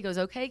mountain, he goes,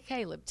 okay,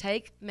 Caleb,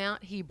 take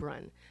Mount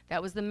Hebron.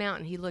 That was the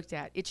mountain he looked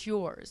at. It's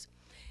yours.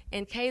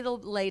 And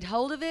Caleb laid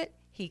hold of it.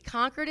 He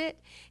conquered it.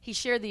 He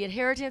shared the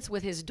inheritance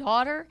with his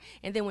daughter.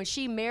 And then when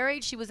she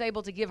married, she was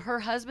able to give her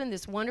husband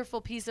this wonderful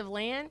piece of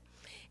land.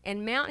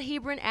 And Mount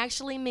Hebron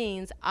actually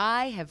means,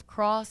 I have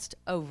crossed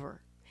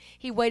over.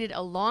 He waited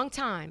a long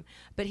time,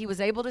 but he was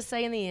able to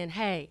say in the end,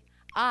 hey,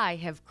 I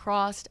have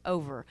crossed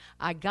over.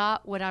 I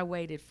got what I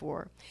waited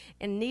for.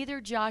 And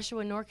neither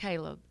Joshua nor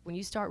Caleb, when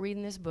you start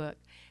reading this book,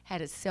 had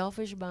a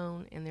selfish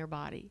bone in their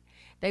body.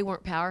 They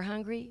weren't power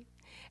hungry.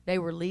 They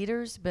were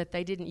leaders, but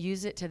they didn't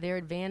use it to their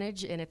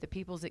advantage and at the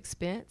people's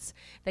expense.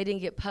 They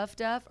didn't get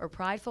puffed up or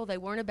prideful. They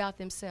weren't about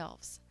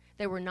themselves.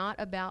 They were not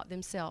about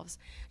themselves.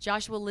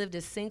 Joshua lived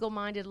a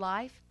single-minded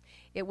life.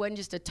 It wasn't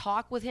just a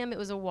talk with him, it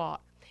was a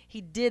walk.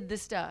 He did the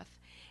stuff.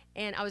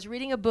 And I was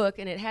reading a book,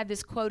 and it had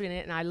this quote in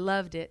it, and I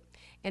loved it.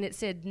 And it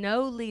said,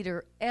 no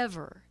leader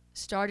ever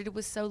started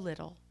with so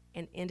little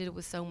and ended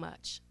with so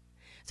much.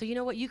 So you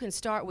know what? You can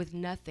start with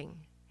nothing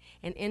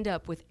and end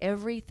up with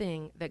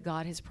everything that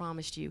God has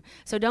promised you.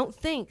 So don't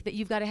think that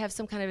you've got to have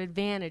some kind of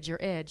advantage or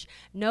edge.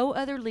 No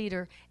other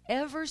leader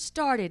ever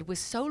started with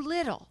so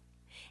little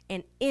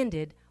and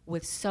ended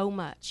with so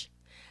much.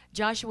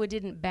 Joshua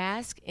didn't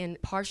bask in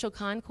partial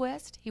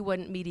conquest. He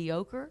wasn't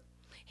mediocre.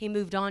 He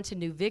moved on to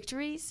new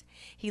victories.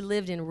 He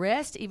lived in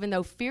rest, even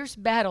though fierce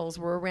battles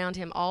were around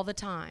him all the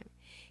time.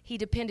 He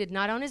depended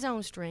not on his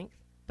own strength,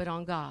 but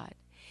on God.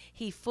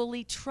 He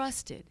fully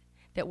trusted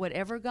that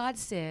whatever God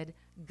said,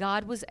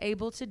 God was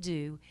able to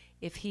do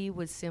if he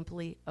would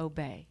simply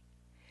obey.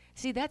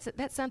 See, that's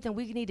something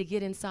we need to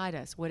get inside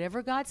us.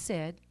 Whatever God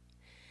said,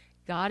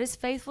 God is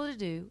faithful to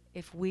do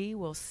if we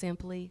will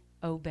simply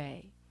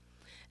obey.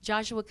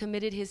 Joshua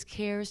committed his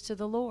cares to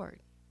the Lord.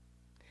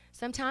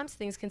 Sometimes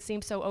things can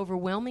seem so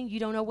overwhelming, you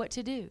don't know what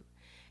to do.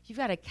 You've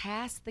got to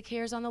cast the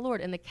cares on the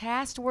Lord. And the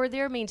cast word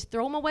there means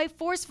throw them away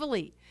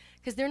forcefully,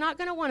 because they're not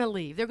going to want to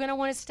leave. They're going to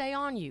want to stay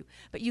on you.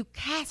 But you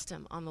cast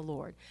them on the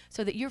Lord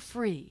so that you're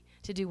free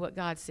to do what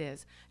God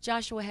says.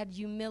 Joshua had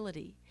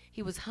humility.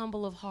 He was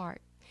humble of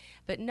heart.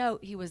 But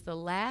note, he was the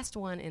last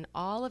one in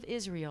all of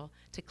Israel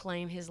to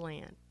claim his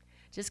land.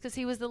 Just because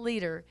he was the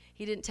leader,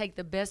 he didn't take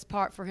the best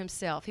part for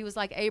himself. He was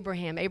like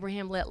Abraham.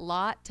 Abraham let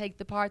Lot take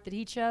the part that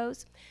he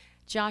chose.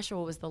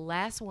 Joshua was the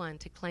last one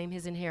to claim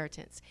his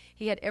inheritance.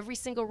 He had every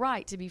single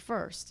right to be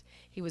first.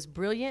 He was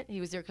brilliant.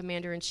 He was their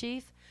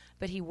commander-in-chief,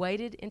 but he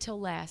waited until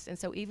last. And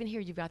so even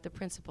here you've got the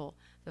principle,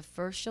 the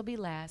first shall be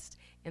last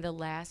and the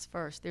last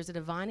first. There's a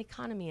divine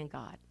economy in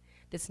God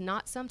that's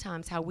not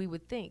sometimes how we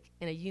would think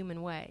in a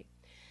human way.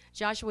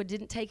 Joshua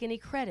didn't take any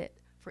credit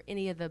for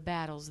any of the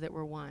battles that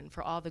were won,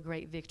 for all the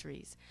great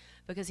victories,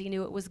 because he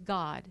knew it was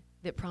God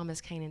that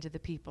promised Canaan to the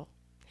people.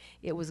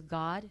 It was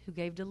God who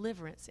gave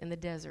deliverance in the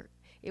desert.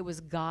 It was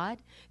God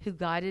who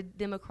guided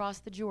them across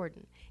the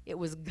Jordan. It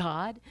was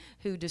God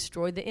who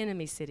destroyed the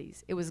enemy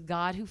cities. It was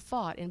God who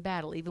fought in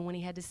battle, even when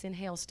he had to send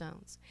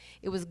hailstones.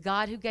 It was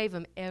God who gave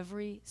them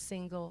every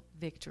single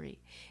victory.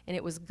 And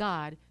it was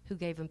God who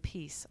gave them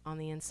peace on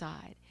the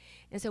inside.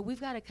 And so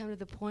we've got to come to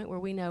the point where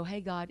we know, hey,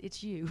 God,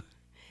 it's you.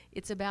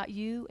 It's about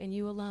you and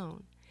you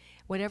alone.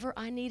 Whatever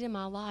I need in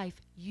my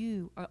life,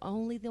 you are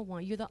only the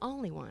one. You're the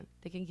only one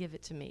that can give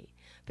it to me.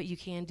 But you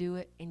can do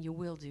it, and you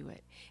will do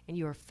it. And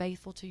you are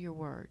faithful to your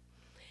word.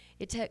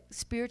 It takes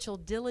spiritual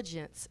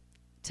diligence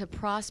to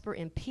prosper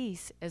in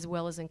peace as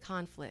well as in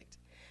conflict.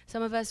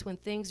 Some of us, when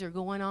things are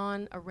going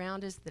on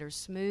around us that are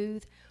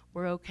smooth,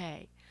 we're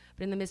okay.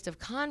 But in the midst of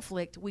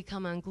conflict, we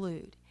come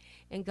unglued.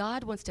 And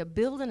God wants to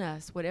build in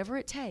us whatever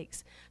it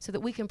takes so that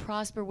we can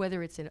prosper,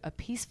 whether it's in a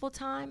peaceful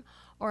time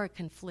or a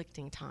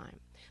conflicting time,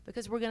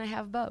 because we're going to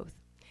have both.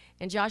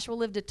 And Joshua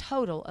lived a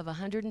total of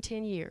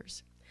 110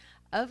 years.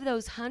 Of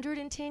those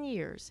 110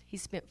 years, he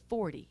spent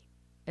 40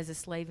 as a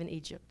slave in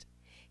Egypt.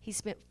 He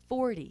spent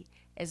 40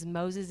 as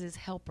Moses'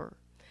 helper,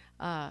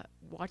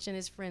 watching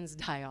his friends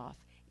die off.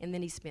 And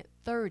then he spent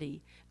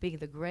 30 being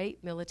the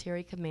great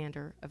military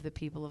commander of the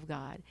people of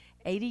God.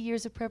 80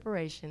 years of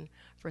preparation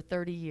for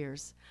 30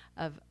 years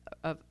of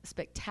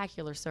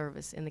spectacular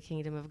service in the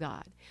kingdom of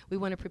God. We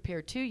want to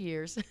prepare 2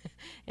 years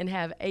and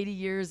have 80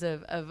 years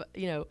of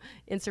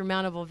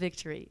insurmountable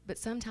victory. But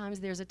sometimes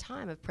there's a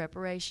time of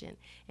preparation.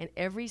 And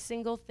every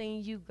single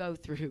thing you go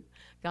through,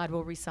 God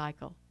will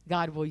recycle.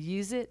 God will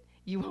use it.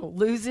 You won't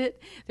lose it.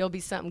 There'll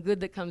be something good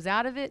that comes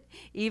out of it.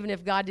 Even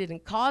if God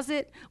didn't cause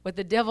it, what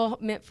the devil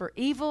meant for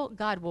evil,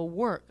 God will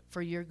work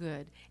for your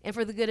good and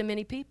for the good of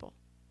many people.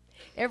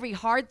 Every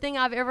hard thing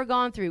I've ever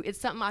gone through,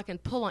 it's something I can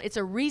pull on. It's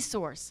a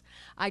resource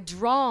I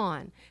draw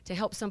on to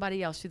help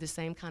somebody else through the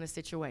same kind of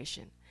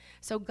situation.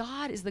 So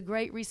God is the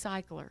great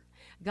recycler.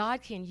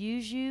 God can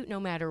use you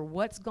no matter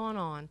what's gone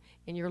on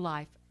in your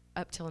life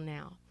up till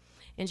now.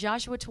 In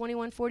Joshua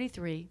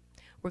 21:43,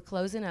 we're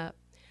closing up.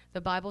 The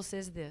Bible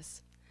says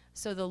this: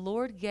 "So the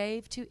Lord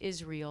gave to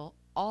Israel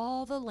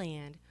all the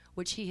land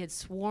which he had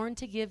sworn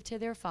to give to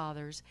their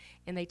fathers,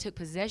 and they took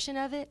possession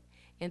of it,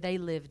 and they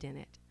lived in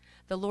it.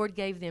 The Lord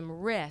gave them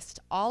rest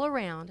all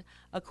around,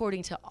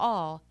 according to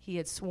all he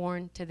had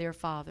sworn to their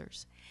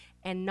fathers.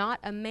 And not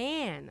a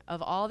man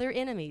of all their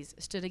enemies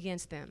stood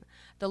against them.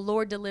 The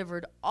Lord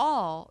delivered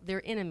all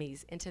their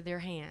enemies into their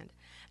hand.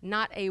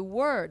 Not a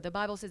word," the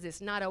Bible says this,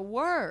 not a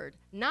word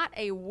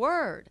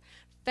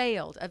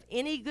failed of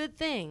any good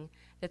thing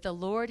that the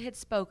Lord had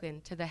spoken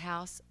to the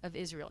house of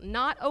Israel.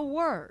 Not a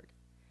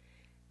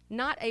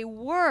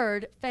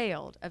word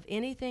failed of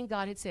anything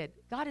God had said.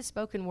 God has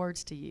spoken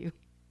words to you.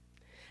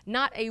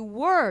 Not a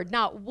word,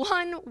 not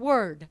one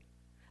word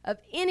of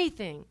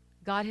anything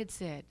God had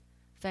said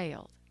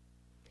failed.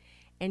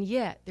 And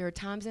yet, there are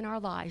times in our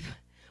life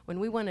when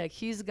we want to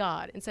accuse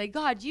God and say,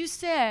 God, you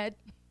said,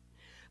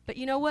 but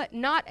you know what?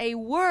 Not a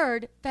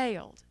word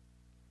failed.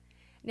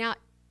 Now,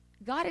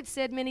 God had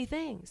said many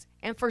things.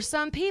 And for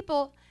some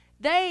people,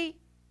 they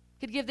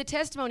could give the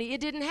testimony, it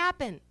didn't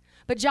happen.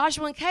 But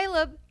Joshua and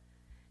Caleb,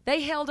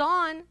 they held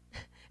on,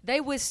 they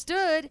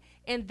withstood,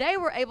 and they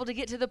were able to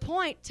get to the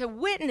point to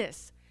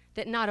witness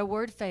that not a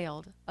word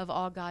failed of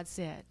all God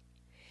said.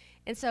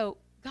 And so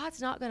God's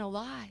not going to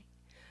lie.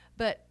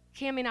 But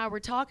Cammie and I were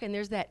talking,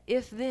 there's that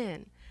if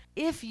then.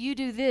 If you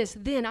do this,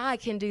 then I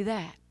can do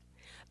that.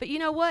 But you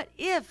know what?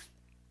 If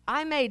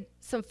I made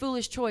some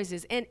foolish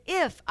choices, and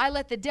if I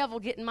let the devil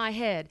get in my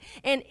head,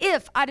 and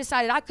if I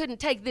decided I couldn't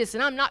take this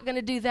and I'm not going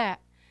to do that,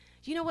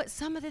 you know what?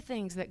 Some of the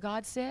things that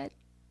God said,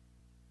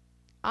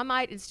 I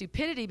might in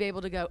stupidity be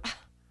able to go,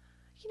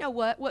 you know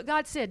what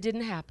God said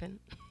didn't happen.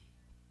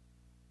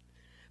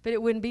 But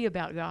it wouldn't be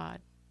about God.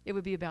 It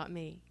would be about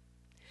me.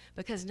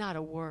 Because not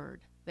a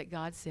word that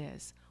God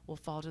says will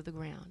fall to the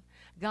ground.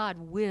 God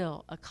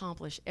will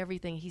accomplish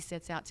everything he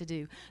sets out to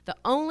do. The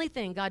only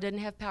thing God doesn't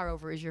have power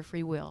over is your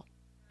free will.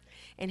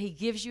 And he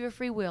gives you a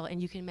free will,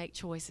 and you can make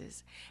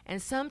choices. And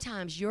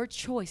sometimes your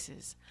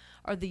choices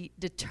are the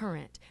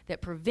deterrent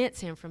that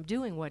prevents him from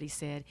doing what he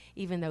said,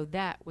 even though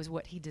that was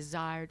what he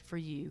desired for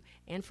you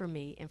and for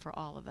me and for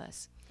all of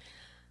us.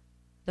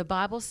 The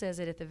Bible says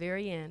that at the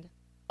very end,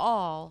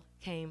 all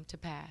came to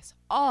pass.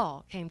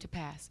 All came to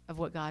pass of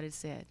what God had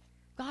said.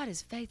 God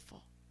is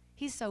faithful.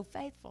 He's so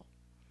faithful.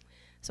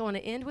 So I want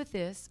to end with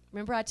this.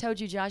 Remember I told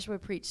you Joshua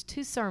preached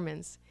 2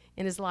 sermons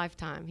in his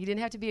lifetime. He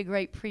didn't have to be a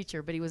great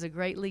preacher, but he was a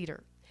great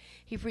leader.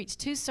 He preached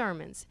 2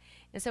 sermons.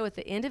 And so at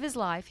the end of his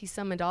life, he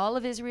summoned all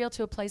of Israel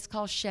to a place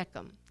called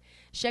Shechem.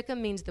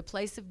 Shechem means the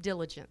place of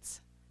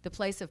diligence, the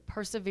place of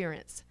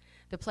perseverance,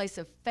 the place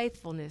of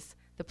faithfulness,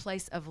 the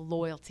place of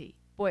loyalty.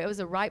 Boy, it was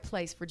the right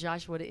place for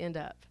Joshua to end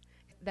up.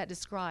 That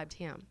described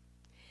him.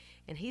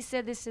 And he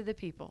said this to the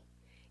people: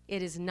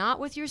 "It is not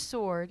with your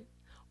sword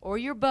or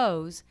your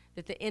bows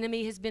that the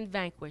enemy has been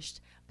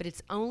vanquished, but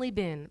it's only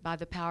been by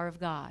the power of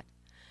God.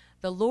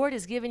 The Lord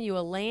has given you a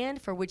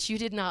land for which you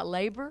did not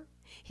labor.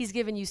 He's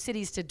given you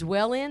cities to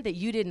dwell in that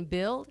you didn't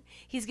build.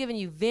 He's given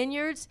you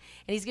vineyards,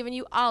 and he's given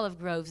you olive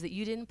groves that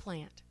you didn't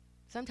plant."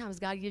 Sometimes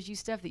God gives you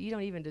stuff that you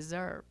don't even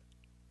deserve.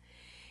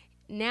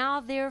 "Now,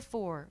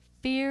 therefore,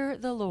 fear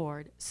the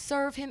Lord,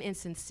 serve him in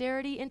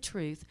sincerity and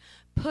truth,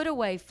 put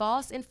away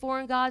false and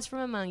foreign gods from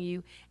among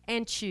you,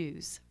 and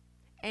choose."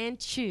 And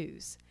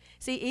choose.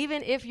 See,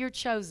 even if you're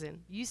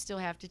chosen, you still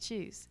have to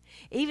choose.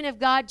 Even if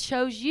God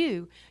chose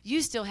you,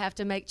 you still have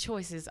to make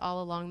choices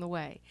all along the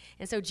way.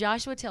 And so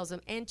Joshua tells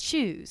them, and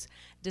choose.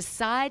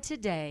 Decide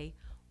today,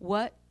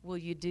 what will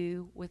you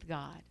do with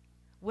God?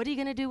 What are you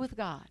going to do with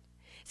God?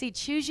 See,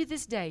 choose you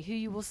this day who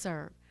you will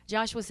serve.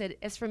 Joshua said,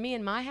 as for me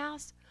and my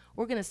house,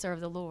 we're going to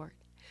serve the Lord.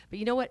 But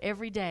you know what?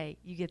 Every day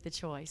you get the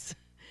choice.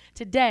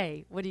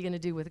 Today, what are you going to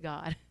do with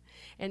God?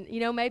 And,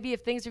 maybe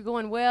if things are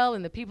going well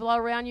and the people all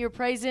around you are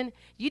praising,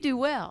 you do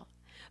well.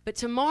 But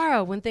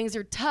tomorrow, when things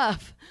are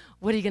tough,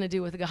 what are you going to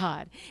do with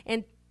God?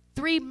 And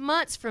 3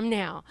 months from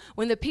now,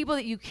 when the people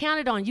that you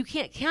counted on, you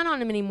can't count on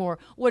them anymore,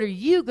 what are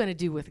you going to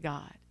do with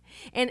God?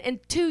 And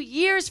 2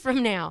 years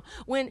from now,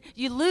 when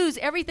you lose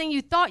everything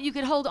you thought you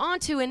could hold on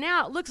to and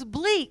now it looks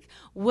bleak,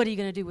 what are you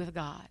going to do with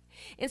God?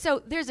 And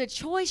so there's a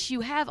choice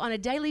you have on a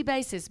daily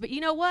basis. But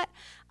you know what?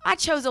 I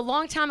chose a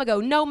long time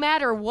ago, no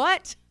matter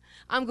what,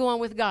 I'm going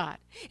with God.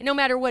 And no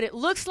matter what it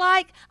looks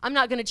like, I'm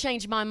not going to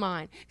change my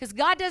mind. Because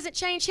God doesn't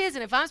change his.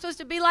 And if I'm supposed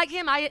to be like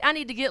him, I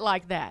need to get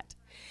like that.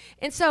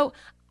 And so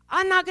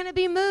I'm not going to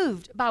be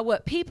moved by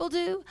what people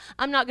do.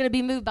 I'm not going to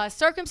be moved by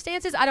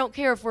circumstances. I don't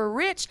care if we're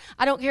rich.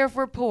 I don't care if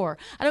we're poor.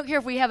 I don't care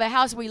if we have a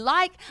house we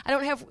like. I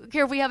don't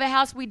care if we have a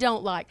house we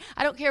don't like.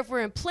 I don't care if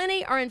we're in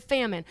plenty or in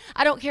famine.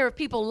 I don't care if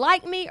people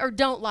like me or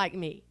don't like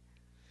me.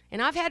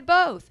 And I've had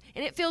both.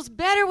 And it feels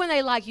better when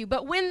they like you.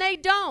 But when they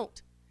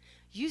don't,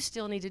 you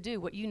still need to do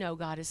what you know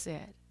God has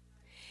said.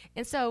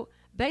 And so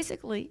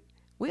basically,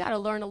 we got to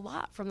learn a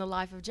lot from the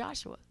life of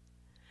Joshua.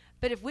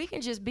 But if we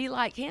can just be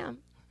like him,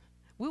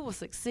 we will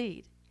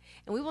succeed.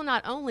 And we will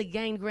not only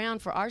gain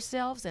ground for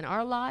ourselves and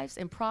our lives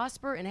and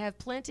prosper and have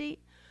plenty,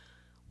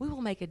 we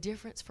will make a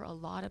difference for a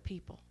lot of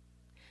people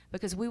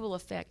because we will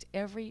affect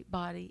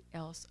everybody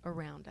else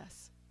around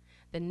us.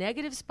 The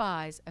negative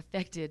spies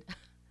affected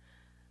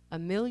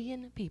 1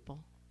 million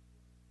people,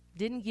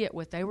 didn't get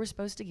what they were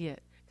supposed to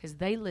get because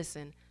they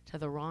listened to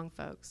the wrong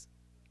folks.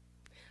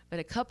 But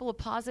a couple of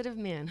positive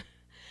men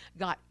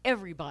got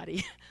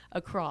everybody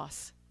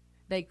across.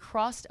 They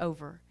crossed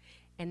over,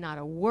 and not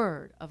a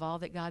word of all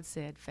that God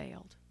said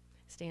failed.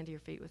 Stand to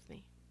your feet with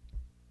me.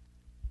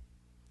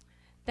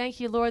 Thank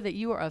you, Lord, that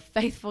you are a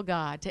faithful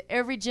God to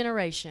every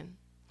generation.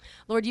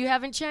 Lord, you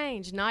haven't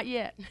changed, not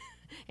yet,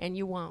 and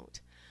you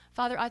won't.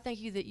 Father, I thank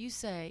you that you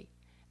say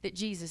that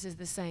Jesus is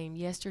the same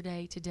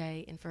yesterday,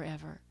 today, and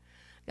forever.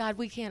 God,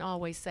 we can't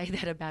always say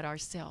that about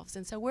ourselves.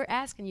 And so we're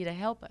asking you to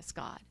help us,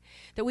 God,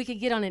 that we can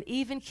get on an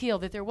even keel,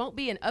 that there won't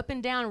be an up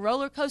and down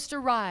roller coaster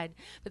ride,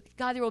 but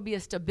God, there will be a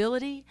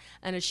stability,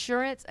 an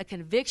assurance, a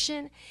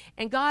conviction.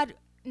 And God,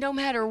 no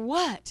matter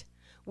what,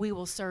 we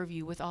will serve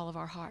you with all of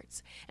our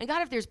hearts. And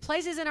God, if there's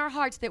places in our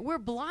hearts that we're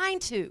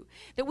blind to,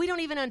 that we don't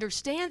even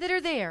understand that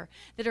are there,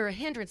 that are a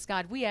hindrance,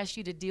 God, we ask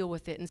you to deal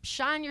with it and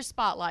shine your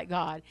spotlight,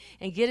 God,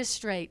 and get us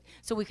straight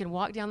so we can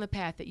walk down the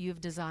path that you have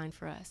designed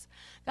for us.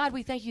 God,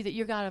 we thank you that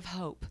you're God of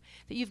hope,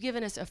 that you've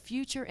given us a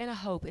future and a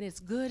hope, and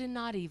it's good and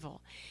not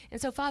evil. And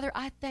so, Father,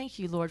 I thank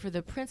you, Lord, for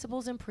the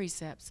principles and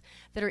precepts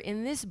that are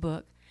in this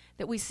book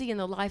that we see in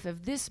the life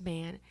of this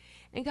man.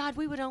 And God,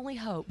 we would only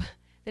hope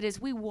that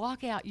as we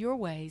walk out your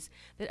ways,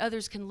 that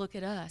others can look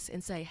at us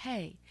and say,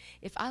 hey,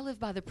 if I live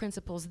by the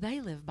principles they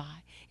live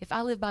by, if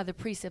I live by the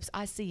precepts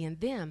I see in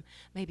them,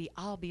 maybe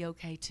I'll be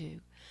okay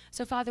too.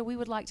 So, Father, we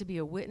would like to be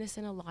a witness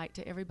and a light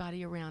to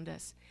everybody around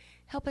us.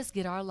 Help us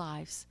get our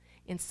lives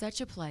in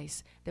such a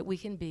place that we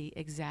can be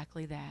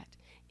exactly that.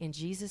 In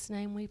Jesus'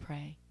 name we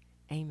pray.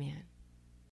 Amen.